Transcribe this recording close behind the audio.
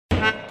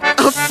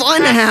A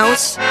fun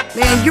house?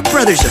 Man, your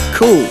brothers are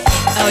cool.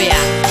 Oh yeah,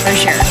 for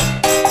sure.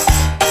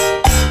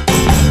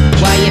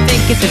 Well, you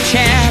think it's a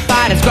chair,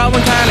 but it's growing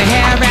curly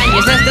hair, and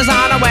your sister's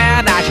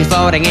unaware that she's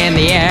floating in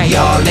the air.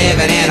 You're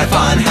living in a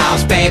fun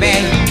house, baby.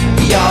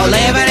 You're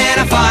living in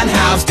a fun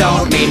house,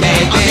 don't mean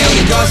maybe. A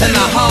million drawers in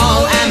the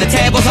hall, and the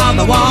tables on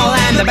the wall,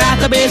 and the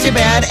bathtub is your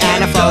bed,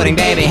 and a floating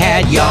baby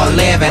head. You're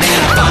living in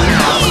a fun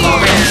house,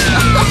 Lawrence.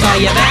 So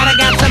you better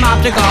get some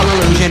optical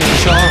illusion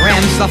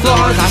insurance. The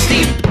floors are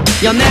steep,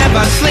 you'll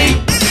never sleep.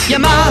 Your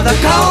mother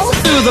calls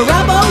through the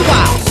rubber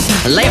walls.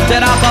 Lift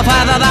it up a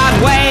feather that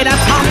way to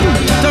top.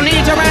 Don't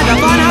need to rent a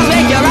fun house,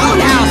 make your own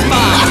house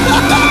fun.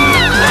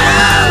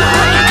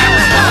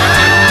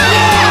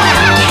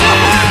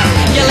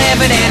 You're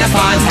living in a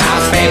fun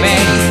house, baby.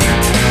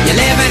 You're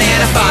living in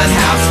a fun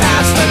house,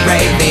 pass the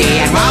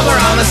gravy. And while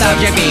we're on the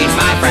subject, meet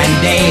my friend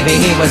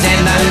Davey. He was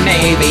in the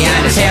Navy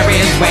and his hair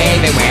is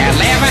wavy. We're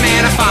living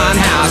in a fun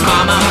house,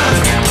 mama.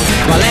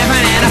 We're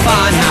living in a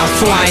fun house,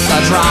 twice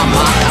the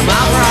drama. And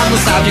while we're on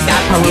the subject,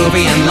 that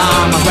Peruvian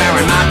llama's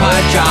wearing my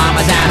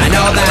pajamas. And I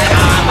know that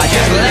I'm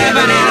just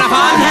living in a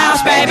fun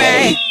house,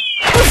 baby.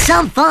 It's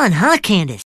some fun, huh, Candace?